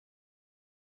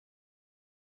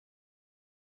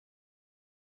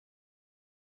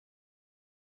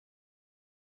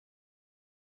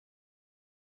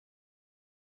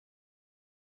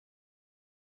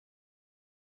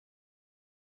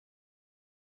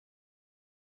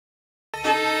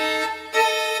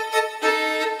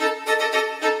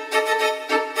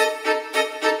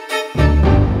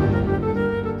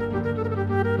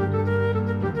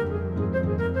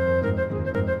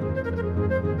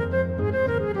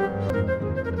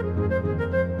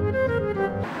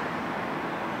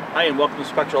Hi, and welcome to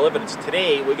Spektral Evidence.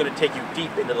 Today, we're going to take you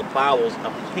deep into the bowels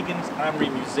of the Higgins Armory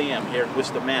Museum here in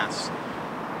Worcester, Mass.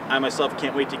 I myself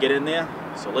can't wait to get in there,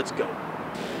 so let's go.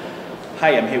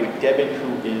 Hi, I'm here with Devin,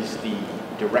 who is the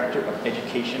Director of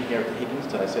Education here at the Higgins.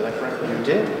 Did I say that correctly? You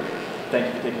did. Thank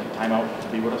you for taking the time out to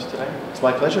be with us today. It's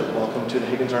my pleasure. Welcome to the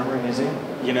Higgins Armory Museum.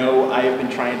 You know, I have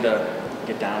been trying to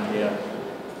get down here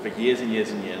for years and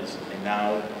years and years, and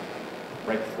now,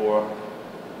 right before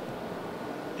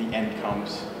the end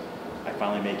comes, I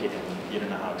finally make it, and you don't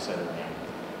know how excited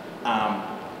I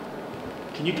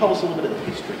am. Can you tell us a little bit of the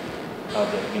history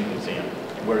of the Higgins Museum,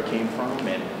 and where it came from,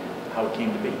 and how it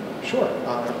came to be? Sure.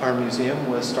 Our museum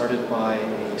was started by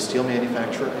a steel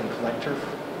manufacturer and collector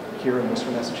here in Worcester,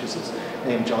 Massachusetts,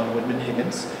 named John Woodman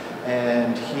Higgins.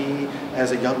 And he,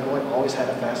 as a young boy, always had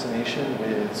a fascination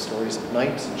with stories of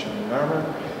knights and shining armor,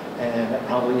 and that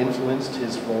probably influenced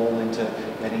his role into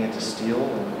getting into steel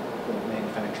and the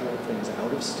manufacture of things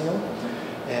out of steel.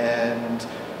 And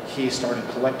he started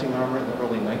collecting armor in the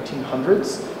early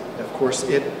 1900s. Of course,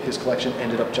 his collection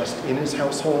ended up just in his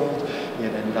household.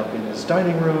 It ended up in his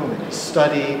dining room, in his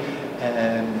study,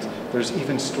 and there's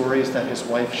even stories that his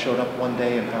wife showed up one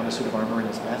day and found a suit of armor in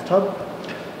his bathtub.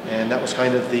 And that was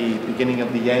kind of the beginning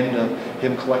of the end of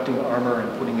him collecting armor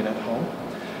and putting it at home.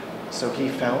 So he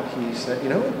said, you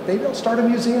know, maybe I'll start a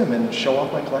museum and show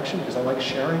off my collection because I like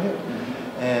sharing it.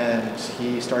 And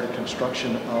he started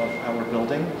construction of our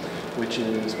building, which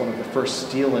is one of the first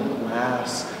steel and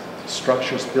glass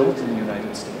structures built in the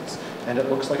United States. And it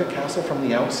looks like a castle from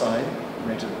the outside,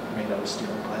 made out of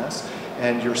steel and glass.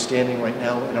 And you're standing right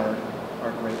now in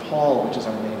our great hall, which is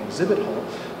our main exhibit hall,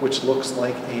 which looks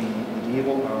like a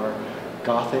medieval or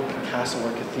Gothic castle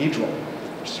or cathedral,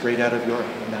 straight out of Europe.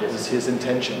 And that was his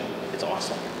intention. It's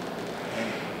awesome.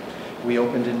 And we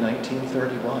opened in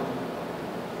 1931.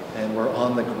 And we're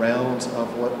on the grounds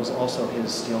of what was also his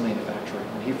steel manufacturing.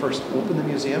 When he first opened the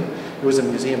museum, it was a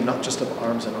museum not just of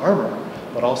arms and armor,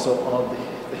 but also of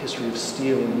the history of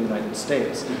steel in the United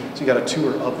States. So you got a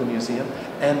tour of the museum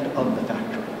and of the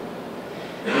factory.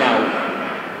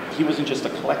 Now, he wasn't just a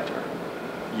collector.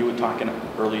 You were talking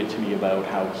earlier to me about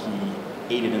how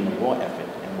he aided in the war effort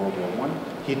in World War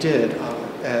I. He did.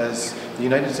 As the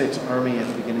United States Army at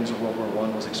the beginnings of World War I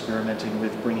was experimenting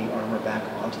with bringing armor back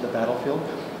onto the battlefield,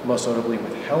 most notably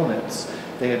with helmets,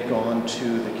 they had gone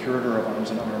to the curator of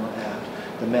arms and armor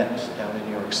at the Met down in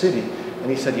New York City, and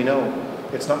he said, you know,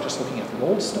 it's not just looking at the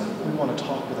old stuff. We want to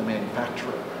talk with a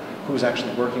manufacturer who's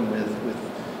actually working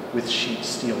with sheet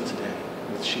steel today,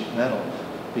 with sheet metal,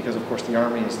 because of course the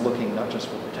Army is looking not just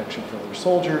for protection for their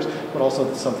soldiers, but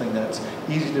also something that's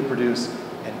easy to produce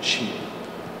and cheap.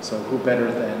 So who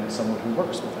better than someone who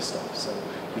works with this stuff? So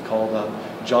he called up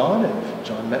John, and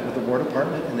John met with the War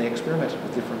Department, and they experimented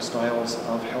with different styles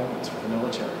of helmets for the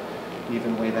military,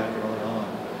 even way back early on.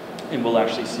 And we'll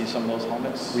actually see some of those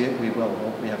helmets? We will.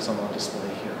 We have some on display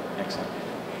here. Excellent.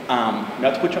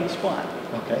 Not to put you on the spot.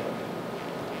 Okay.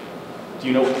 Do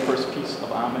you know what the first piece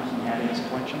of armor he had in his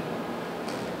collection?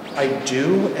 I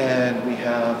do, and we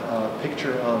have a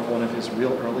picture of one of his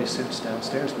real early suits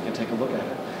downstairs. We can take a look at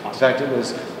it. Awesome. In fact, it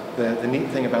was the neat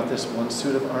thing about this one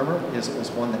suit of armor is it was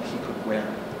one that he could wear.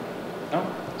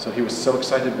 Oh. So he was so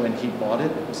excited when he bought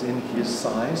it. It was in his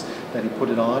size that he put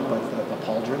it on, but the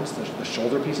pauldrons, the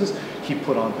shoulder pieces, he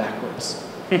put on backwards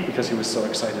because he was so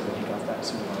excited when he got that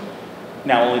suit of armor.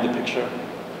 Now only the picture?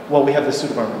 Well, we have the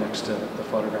suit of armor next to the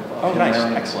photograph of Oh, him nice.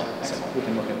 wearing it. Excellent. So Excellent. we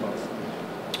can look at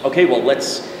both. Okay, well,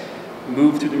 let's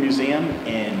move through the museum,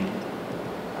 and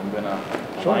I'm going to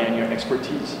rely on your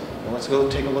expertise. Well, let's go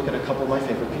take a look at a couple of my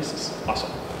favorite pieces. Awesome.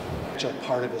 A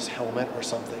part of his helmet or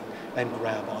something and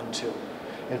grab onto.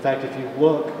 In fact, if you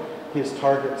look, his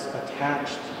target's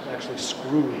attached, actually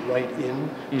screwed right in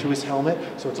to his helmet,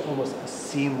 so it's almost a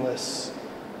seamless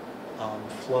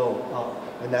flow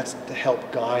up, and that's to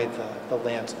help guide the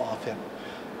lance off him.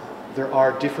 There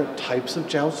are different types of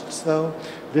jousts, though.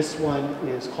 This one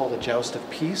is called a joust of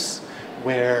peace,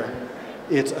 where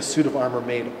it's a suit of armor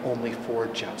made only for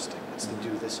jousting. It's to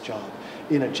do this job.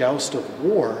 In a joust of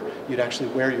war, you'd actually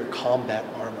wear your combat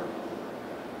armor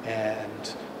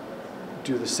and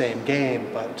do the same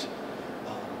game, but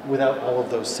without all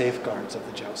of those safeguards of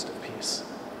the joust of peace.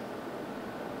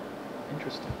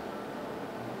 Interesting.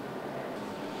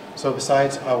 So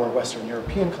besides our Western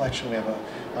European collection, we have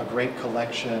a great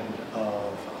collection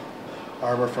of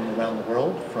armor from around the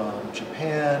world, from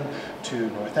Japan to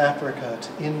North Africa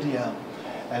to India.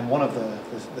 And one of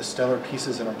the stellar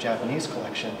pieces in our Japanese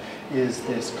collection is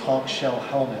this conch shell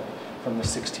helmet from the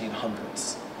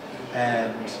 1600s.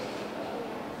 And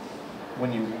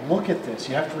when you look at this,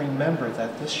 you have to remember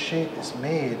that this shape is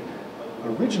made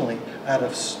originally out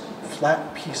of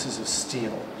flat pieces of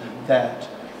steel that,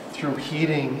 through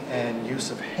heating and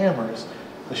use of hammers,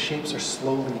 the shapes are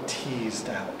slowly teased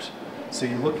out. So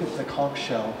you look at the conch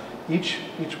shell, each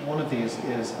one of these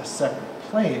is a separate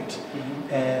plate,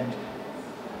 and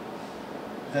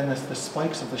then the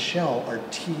spikes of the shell are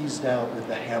teased out with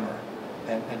the hammer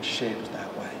and shaped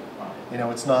that way. Wow. You know,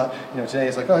 it's not, you know, today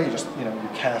it's like, oh, you just, you know, you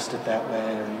cast it that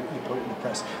way or you put it in the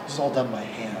press. This is all done by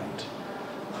hand.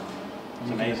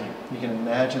 It's amazing. You can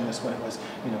imagine this when it was,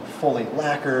 you know, fully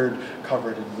lacquered,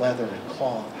 covered in leather and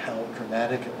cloth, how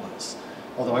dramatic it was.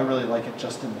 Although I really like it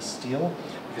just in the steel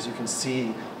because you can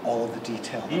see all of the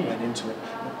detail that went into it,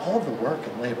 and all of the work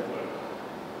and labor.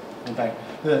 In fact,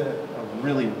 a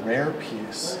really rare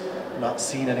piece, not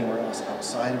seen anywhere else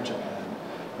outside of Japan,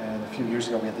 and a few years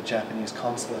ago we had the Japanese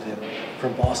consulate in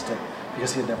from Boston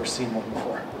because he had never seen one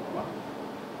before. Wow.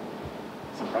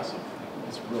 It's impressive.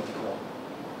 It's really cool.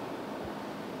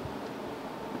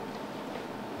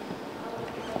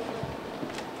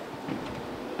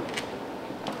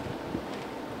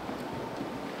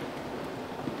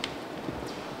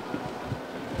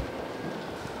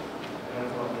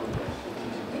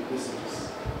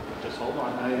 Just hold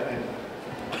on.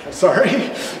 Sorry.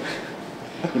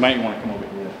 You might want to come over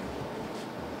here.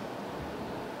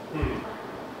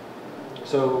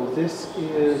 So this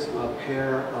is a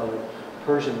pair of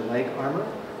Persian leg armor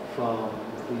from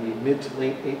the mid to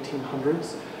late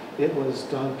 1800s. It was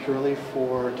done purely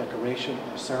for decoration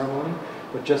or ceremony,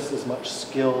 but just as much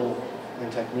skill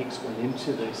and techniques went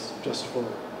into this just for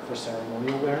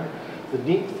ceremonial wear. The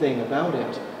neat thing about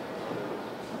it,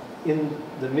 in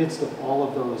the midst of all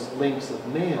of those links of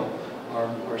mail,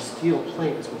 are steel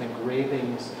plates with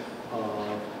engravings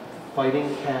of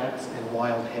fighting cats and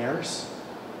wild hares.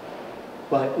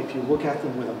 But if you look at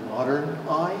them with a modern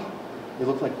eye, they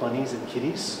look like bunnies and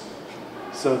kitties.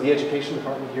 So the education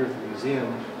department here at the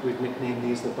museum, we've nicknamed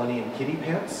these the bunny and kitty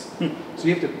pants. So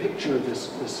you have to picture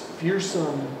this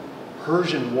fearsome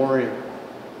Persian warrior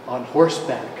on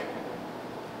horseback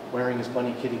wearing his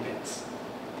bunny kitty pants.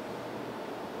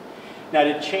 Now,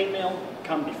 did chainmail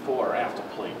come before or after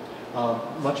plate?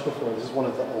 Much before. This is one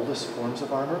of the oldest forms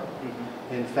of armor.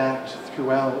 In fact,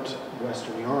 throughout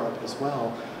Western Europe as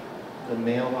well, the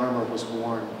mail armor was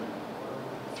worn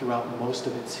throughout most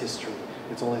of its history.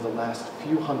 It's only the last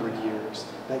few hundred years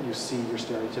that you see your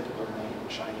stereotypical knight in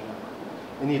shining armor.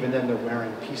 And even then, they're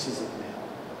wearing pieces of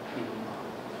mail.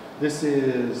 This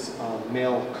is a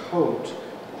mail coat,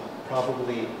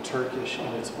 probably Turkish in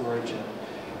its origin,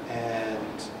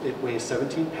 and it weighs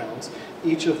 17 pounds.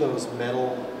 Each of those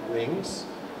metal rings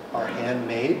are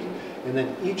handmade, and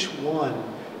then each one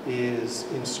is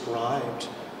inscribed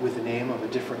with the name of a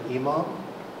different imam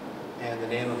and the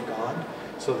name of God,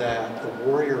 so that the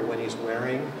warrior, when he's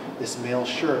wearing this mail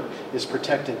shirt, is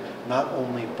protected not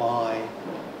only by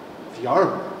the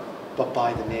armor, but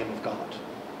by the name of God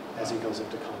as he goes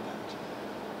into combat.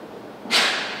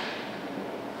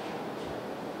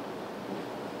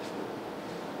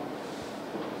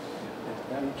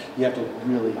 You have to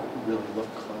really, really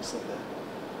look close at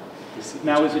that.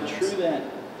 Now, is it true that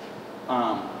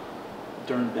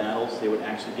during battles they would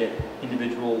actually get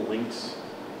individual links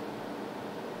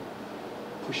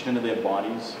pushed into their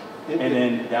bodies, and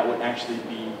then that would actually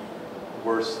be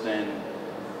worse than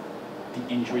the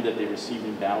injury that they received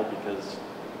in battle because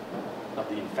of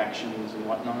the infections and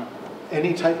whatnot?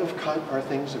 Any type of cut are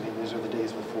things, I mean, these are the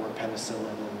days before penicillin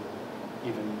and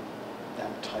even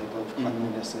that type of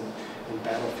cleanliness in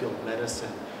battlefield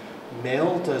medicine.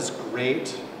 Mail does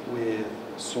great with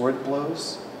sword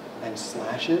blows and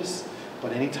slashes,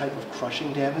 but any type of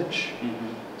crushing damage.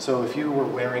 So if you were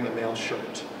wearing a mail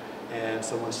shirt and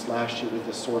someone slashed you with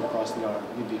a sword across the arm,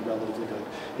 you'd be relatively good.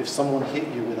 If someone hit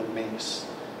you with a mace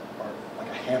or like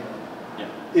a hammer,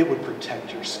 it would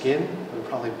protect your skin. It would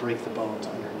probably break the bones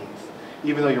underneath,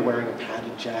 even though you're wearing a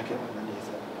padded jacket underneath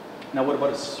it. Now, what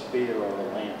about a spear or a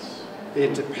lance?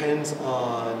 It depends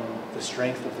on the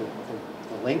strength of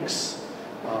the links,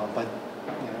 but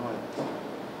you know,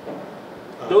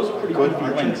 those are pretty good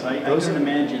archer, links. I couldn't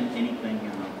imagine anything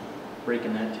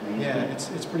breaking that to me. Yeah,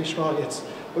 it's pretty strong.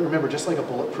 But remember, just like a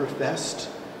bulletproof vest,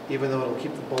 even though it'll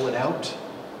keep the bullet out,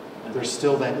 there's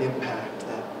still that impact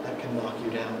that can knock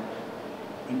you down.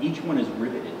 And each one is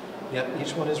riveted. Yep,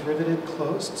 each one is riveted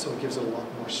closed, so it gives it a lot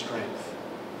more strength.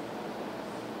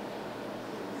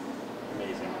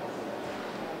 Amazing.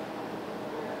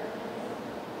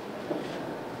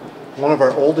 One of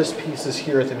our oldest pieces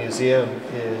here at the museum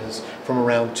is from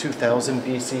around 2000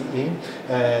 BCE,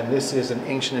 and this is an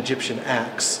ancient Egyptian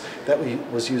axe that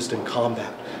was used in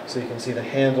combat. So you can see the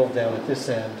handle down at this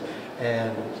end,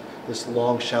 and this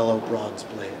long, shallow bronze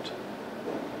blade.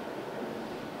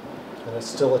 And it's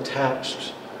still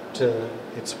attached to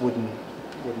its wooden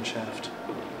shaft.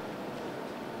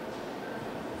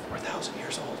 4,000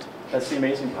 years old. That's the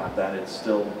amazing part, that it's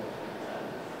still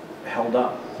held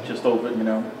up, just over, you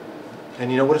know.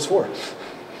 And you know what it's for?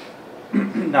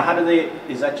 Now, how do they,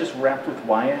 is that just wrapped with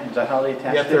wire? Is that how they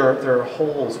attach it? Yeah, there are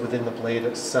holes within the blade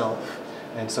itself,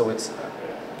 and so it's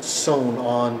sewn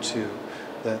onto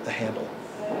the handle.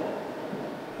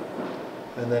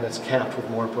 And then it's capped with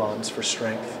more bronze for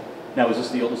strength. Now, is this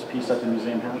the oldest piece that the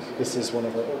museum has? This is one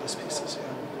of our oldest pieces,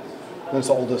 yeah. And it's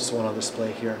the oldest one on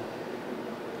display here.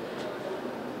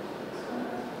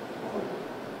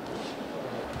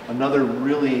 Another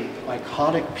really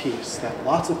iconic piece that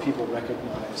lots of people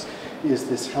recognize is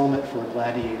this helmet for a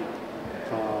gladiator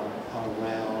from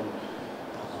around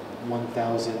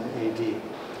 1000 AD,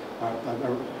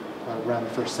 around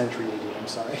the 1st century AD, I'm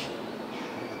sorry.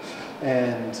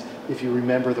 And if you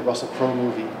remember the Russell Crowe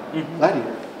movie,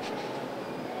 Gladiator,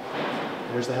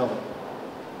 here's the helmet.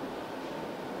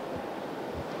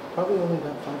 Probably only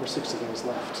about 5 or 6 of those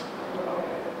left.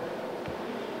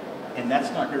 And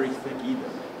that's not very thick either.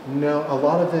 No, a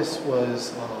lot of this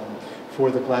was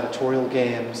for the gladiatorial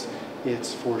games.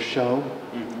 It's for show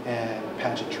and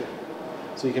pageantry.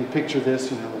 So you can picture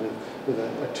this, you know, with a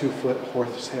 2-foot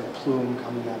horsehair plume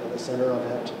coming out of the center of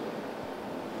it.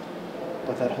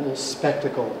 But that whole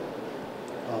spectacle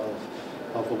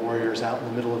of the warriors out in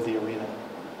the middle of the arena.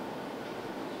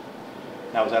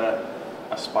 Now, is that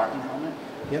a Spartan helmet?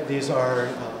 Yeah, these are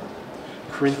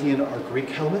Corinthian or Greek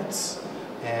helmets.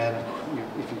 And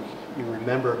if you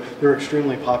remember, they were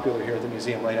extremely popular here at the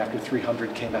museum right after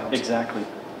 300 came out. Exactly.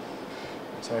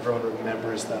 So everyone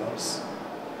remembers those.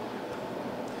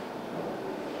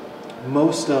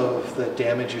 Most of the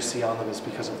damage you see on them is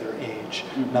because of their age,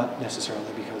 not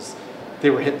necessarily because they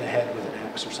were hit in the head with an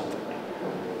axe or something.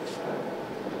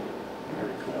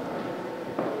 Very cool.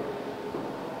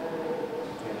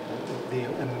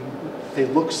 They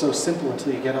look so simple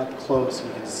until you get up close and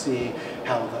you can see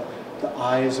how the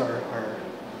eyes are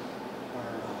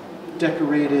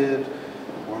decorated,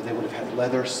 or they would have had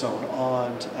leather sewn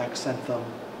on to accent them.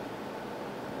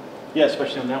 Yeah,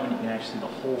 especially on that one, you can actually see the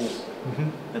holes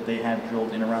that they had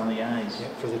drilled in around the eyes. Yeah,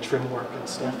 for the trim work and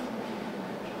stuff.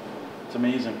 It's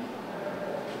amazing.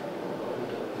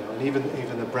 You know, and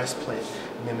even the breastplate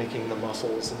mimicking the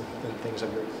muscles and things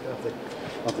of the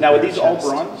Now, are these chest. all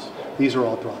bronze? These are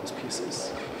all bronze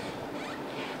pieces.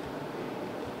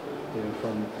 You know,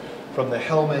 from the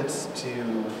helmets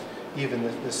to even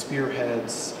the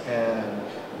spearheads, and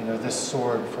you know, this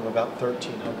sword from about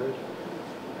 1300.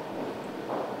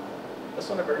 That's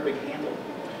not a very big handle.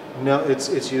 No,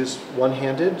 it's used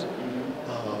one-handed,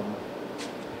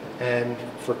 and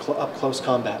for up close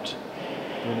combat.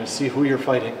 You're going to see who you're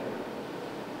fighting.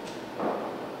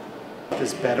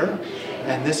 Is better,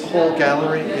 and this whole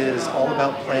gallery is all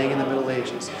about playing in the Middle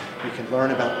Ages. You can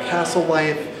learn about castle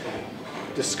life,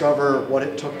 discover what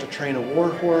it took to train a war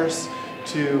horse,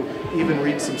 to even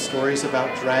read some stories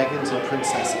about dragons and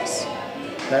princesses.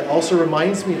 That also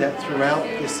reminds me that throughout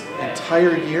this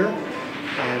entire year,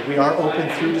 we are open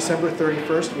through December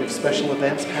 31st. We have special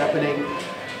events happening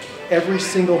every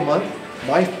single month.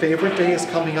 My favorite day is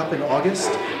coming up in August,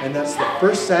 and that's the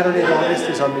first Saturday of August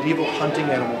is our medieval hunting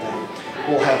animal day.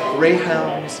 We'll have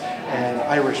greyhounds and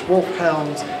Irish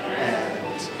wolfhounds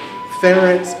and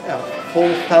ferrets, a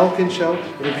full falcon show.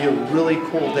 It'll be a really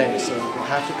cool day, so you'll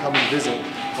have to come and visit.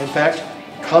 In fact,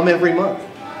 come every month.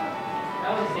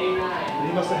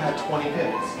 You must have had 20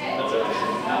 kids.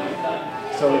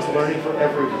 So it's learning for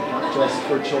everyone, not just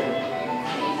for children.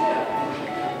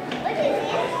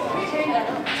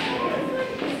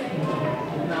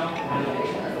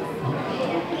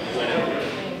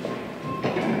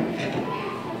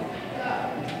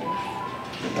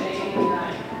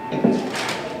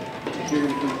 Here you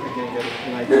can again get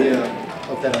an idea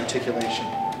of that articulation.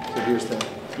 So here's the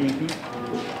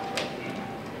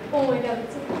Oh my God,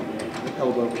 it's so the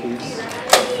elbow piece,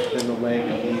 then the leg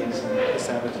and knees and the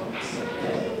sabatons.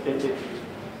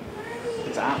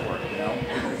 It's artwork, you know?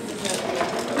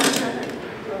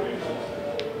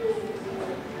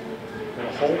 And a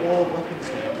whole wall of weapons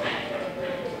now.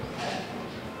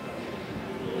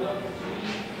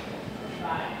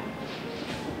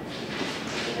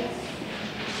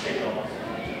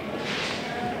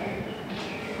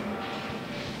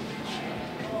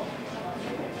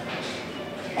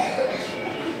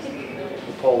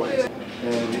 Always.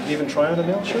 And you can even try on a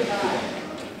male shirt if you want.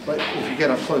 But if you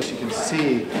get up close, you can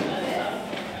see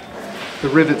the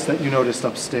rivets that you noticed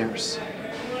upstairs.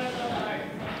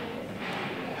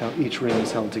 how each ring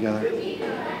is held together. It's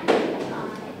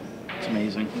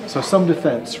amazing. So some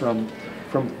defense from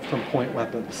point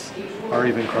weapons, or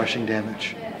even crushing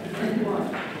damage.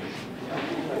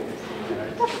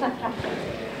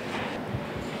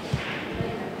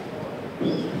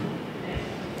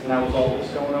 Now was all this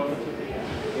going over to the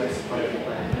Yes.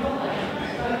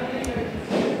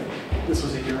 This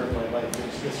was a year of my life.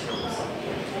 This was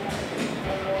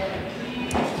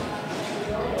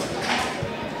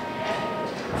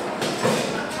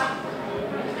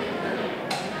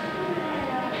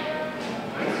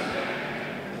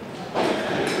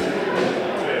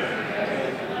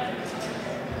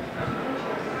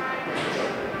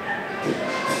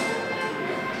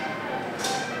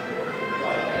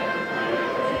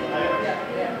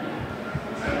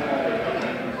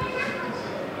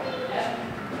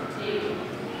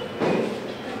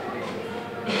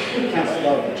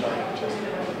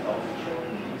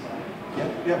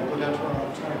yeah, we'll go down to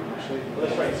our time. Actually,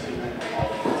 That's right.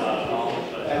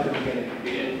 at the beginning.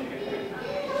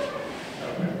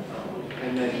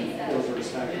 And then those are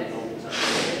stacked with holes.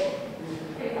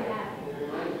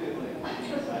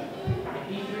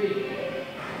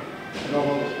 And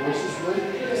although the horse is wood,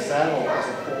 the saddle is a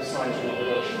full-size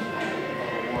reproduction of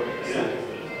a wood saddle.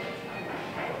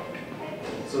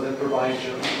 So that provides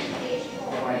you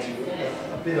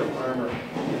a bit of armor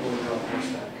when you're on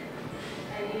horseback.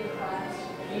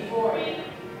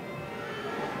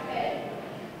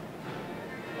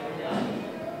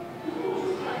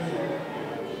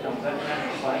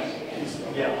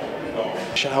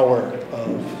 Shower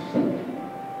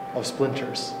of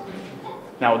splinters.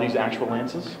 Now, are these actual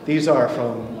lances? These are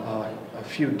from a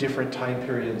few different time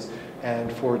periods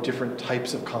and for different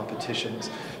types of competitions.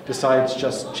 Besides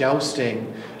just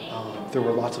jousting, there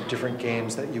were lots of different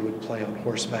games that you would play on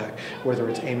horseback, whether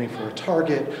it's aiming for a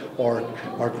target or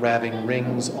grabbing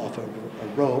rings off a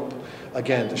rope,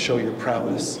 again, to show your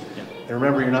prowess. And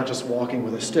remember, you're not just walking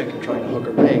with a stick and trying to hook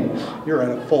a ring. You're at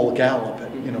a full gallop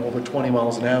at over 20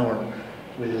 miles an hour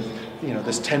with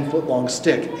this 10-foot long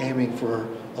stick aiming for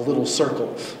a little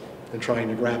circle and trying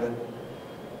to grab it.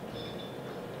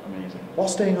 Amazing. While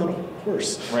staying on a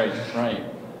horse. Right, right.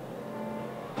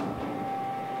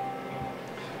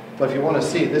 But if you want to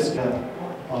see this kind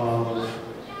of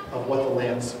what the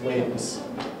lance weighs,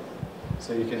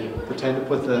 so you can pretend to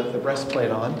put the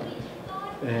breastplate on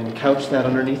and couch that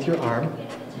underneath your arm.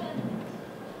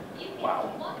 Wow.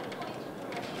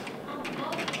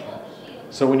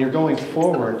 So when you're going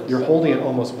forward, you're holding it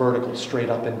almost vertical, straight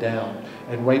up and down.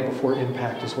 And right before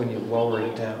impact is when you lower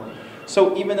it down.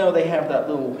 So even though they have that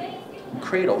little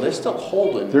cradle, they're still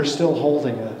holding. They're still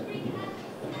holding a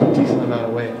decent amount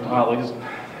of weight. Wow, look at this.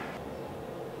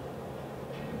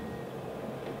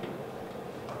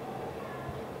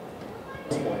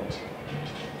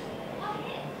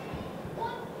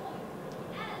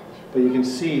 But you can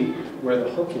see where the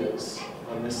hook is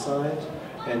on this side,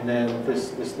 and then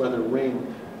this leather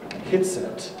ring hits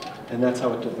it, and that's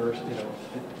how it diverts,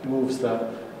 it moves the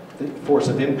force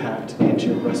of impact into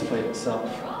your breastplate itself.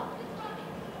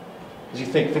 As you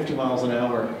think 50 miles an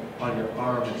hour on your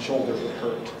arm and shoulder would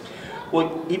hurt.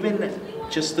 Well, even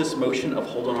just this motion of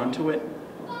holding on to it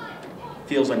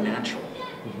feels unnatural,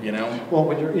 Well,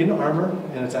 when you're in armor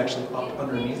and it's actually up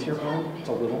underneath your arm, it's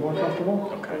a little more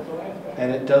comfortable. Okay. And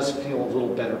it does feel a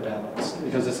little better balanced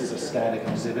because this is a static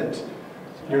exhibit.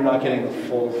 You're not getting the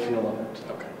full feel of it.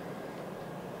 Okay.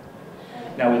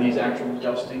 Now, are these actual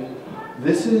jousting?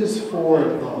 This is for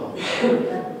a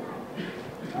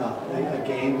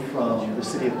game from the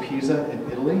city of Pisa in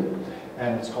Italy,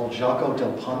 and it's called Gioco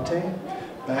del Ponte.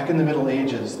 Back in the Middle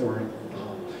Ages, there were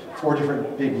 4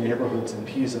 different big neighborhoods in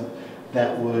Pisa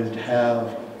that would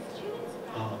have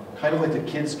kind of like the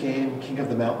kids' game King of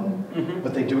the Mountain,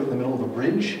 but they do it in the middle of a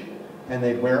bridge, and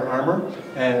they'd wear armor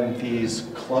and these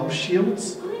club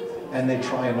shields, and they'd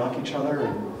try and knock each other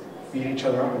and beat each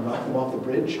other up and knock them off the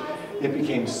bridge. It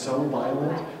became so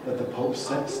violent that the Pope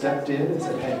stepped in and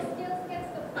said, hey,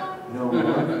 no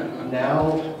more.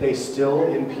 Now they still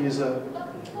in Pisa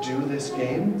do this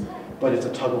game, but it's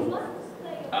a tug of war.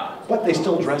 But they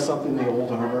still dress up in the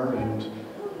old armor and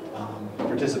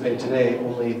participate today,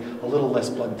 only a little less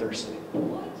bloodthirsty.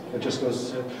 It just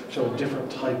goes to show a different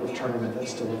type of tournament that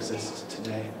still exists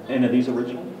today. And are these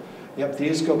original? Yep,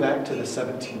 these go back to the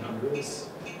 1700s,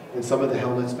 and some of the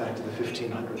helmets back to the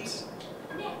 1500s.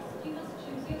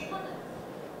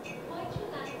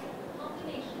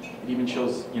 It even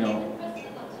shows,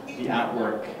 the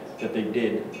artwork that they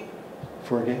did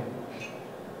For a game.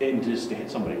 and just to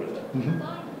hit somebody with it.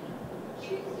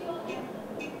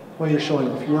 Well, you're showing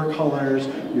off your colors,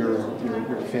 your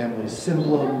family's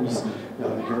emblems, your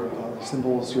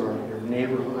symbols your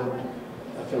neighborhood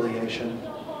affiliation.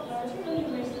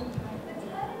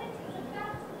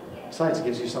 Besides, it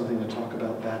gives you something to talk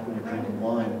about back when you're drinking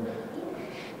wine.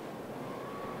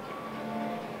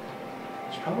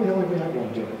 It's probably the only way I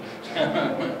want to do it.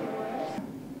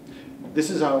 This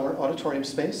is our auditorium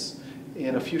space.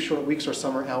 In a few short weeks, our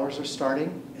summer hours are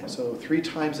starting. And so 3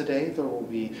 times a day, there will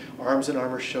be Arms and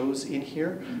Armor shows in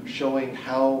here, showing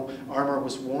how armor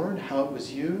was worn, how it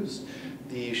was used.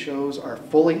 The shows are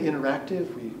fully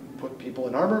interactive. We put people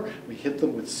in armor, we hit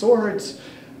them with swords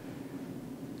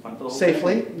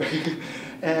safely.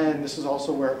 And this is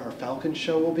also where our Falcon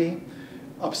show will be.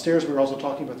 Upstairs, we're also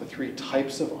talking about the 3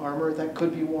 types of armor that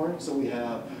could be worn. So we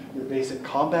have your basic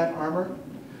combat armor,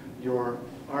 your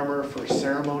armor for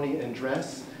ceremony and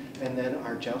dress, and then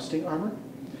our jousting armor.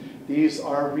 These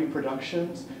are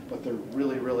reproductions, but they're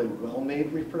really, really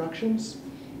well-made reproductions.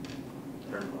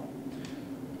 Very well.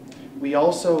 We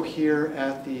also here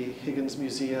at the Higgins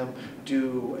Museum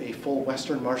do a full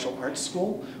Western martial arts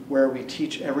school where we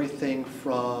teach everything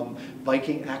from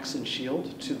Viking axe and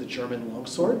shield to the German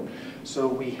longsword. So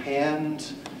we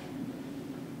hand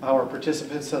our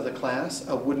participants of the class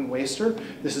a wooden waster.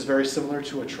 This is very similar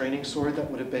to a training sword that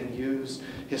would have been used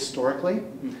historically.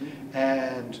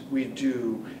 And we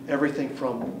do everything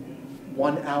from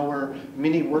 1-hour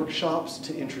mini workshops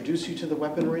to introduce you to the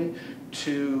weaponry,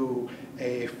 to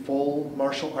a full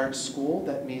martial arts school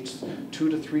that meets 2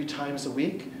 to 3 times a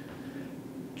week,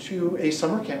 to a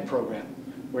summer camp program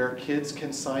where kids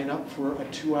can sign up for a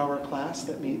 2-hour class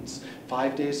that meets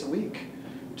 5 days a week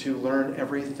to learn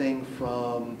everything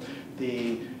from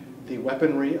the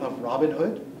weaponry of Robin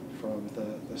Hood, from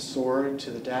the sword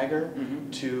to the dagger,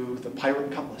 to the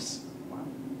pirate cutlass. Wow.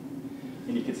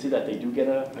 And you can see that they do get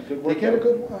a good workout. They get a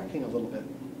good working a little bit.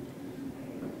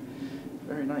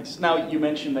 Very nice. Now, you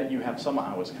mentioned that you have summer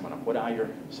hours coming up. What are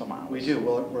your summer hours? We do.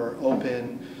 Well, we're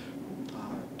open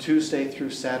Tuesday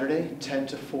through Saturday, 10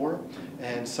 to 4,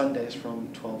 and Sundays from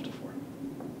 12 to 4.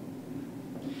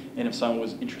 And if someone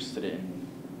was interested in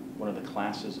one of the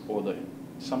classes or the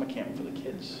summer camp for the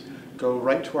kids? Go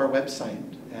right to our website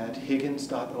at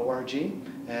higgins.org,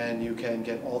 and you can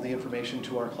get all the information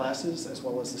to our classes as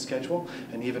well as the schedule,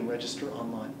 and even register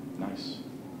online. Nice.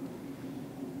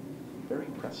 Very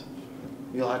impressive.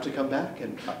 You'll have to come back,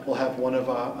 and we'll have one of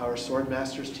our sword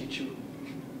masters teach you.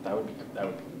 That would be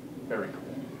very cool.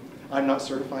 I'm not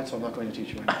certified, so I'm not going to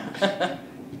teach you anything.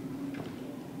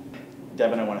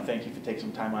 Devin, I want to thank you for taking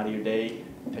some time out of your day,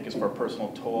 take us for a personal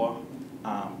tour.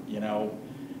 You know,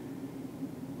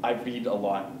 I read a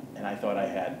lot, and I thought I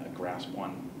had a grasp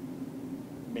on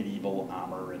medieval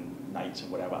armor and knights and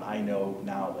whatever. I know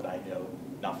now that I know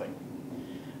nothing.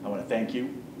 I want to thank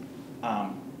you.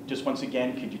 Just once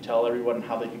again, could you tell everyone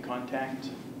how they can contact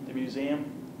the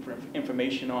museum for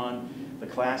information on the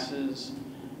classes,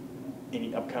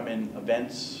 any upcoming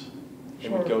events they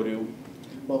would go to?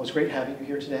 Well, it was great having you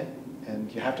here today, and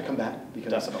you have to come back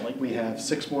because Definitely. We have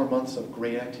 6 more months of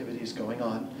great activities going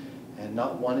on, and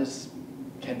not one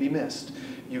can be missed.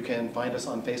 You can find us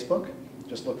on Facebook.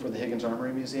 Just look for the Higgins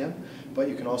Armory Museum, but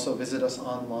you can also visit us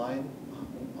online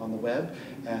on the web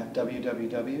at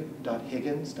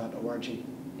www.higgins.org.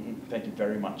 Thank you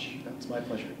very much. That's my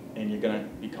pleasure. And you're going to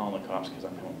be calling the cops because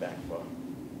I'm coming back for,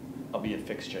 I'll be a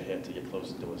fixture here till you're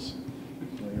closer to us.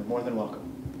 Well, you're more than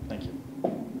welcome. Thank you.